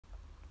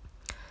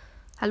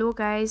Hello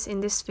guys, in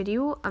this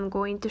video I'm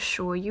going to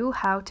show you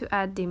how to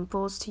add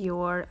dimples to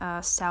your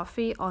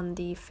selfie on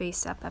the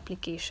FaceApp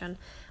application.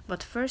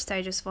 But first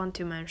I just want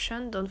to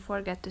mention, don't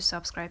forget to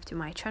subscribe to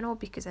my channel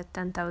because at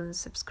 10,000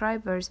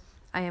 subscribers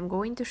I am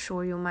going to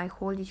show you my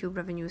whole YouTube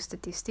revenue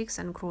statistics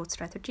and growth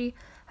strategy,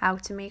 how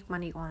to make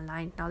money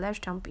online. Now let's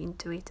jump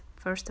into it.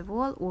 First of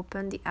all,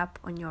 open the app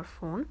on your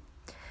phone.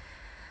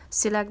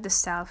 Select the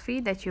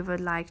selfie that you would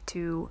like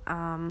to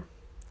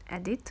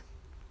edit.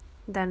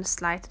 Then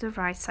slide to the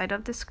right side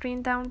of the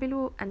screen down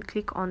below and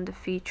click on the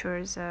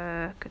features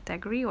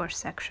category or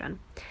section.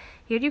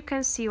 Here you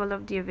can see all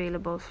of the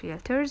available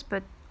filters,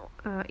 but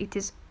it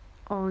is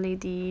only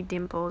the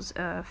dimples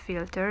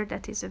filter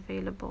that is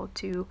available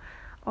to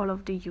all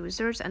of the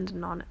users and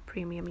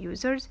non-premium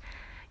users.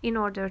 In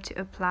order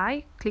to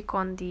apply, click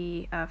on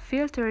the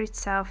filter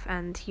itself,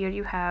 and here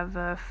you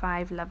have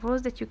 5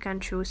 levels that you can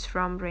choose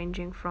from,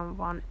 ranging from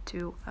 1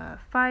 to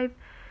 5.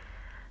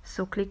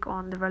 So click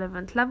on the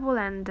relevant level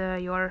and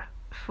your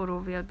photo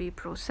will be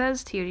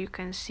processed. Here you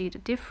can see the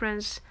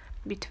difference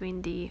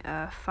between the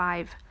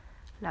 5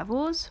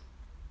 levels.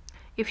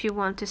 If you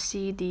want to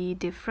see the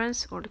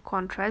difference or the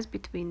contrast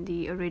between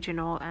the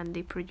original and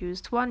the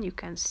produced one, you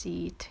can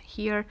see it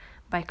here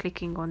by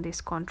clicking on this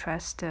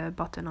contrast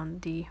button on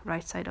the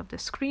right side of the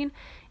screen.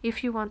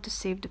 If you want to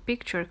save the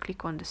picture,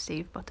 click on the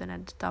save button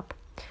at the top.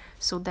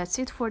 So that's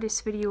it for this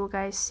video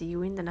guys. See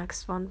you in the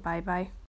next one. Bye bye.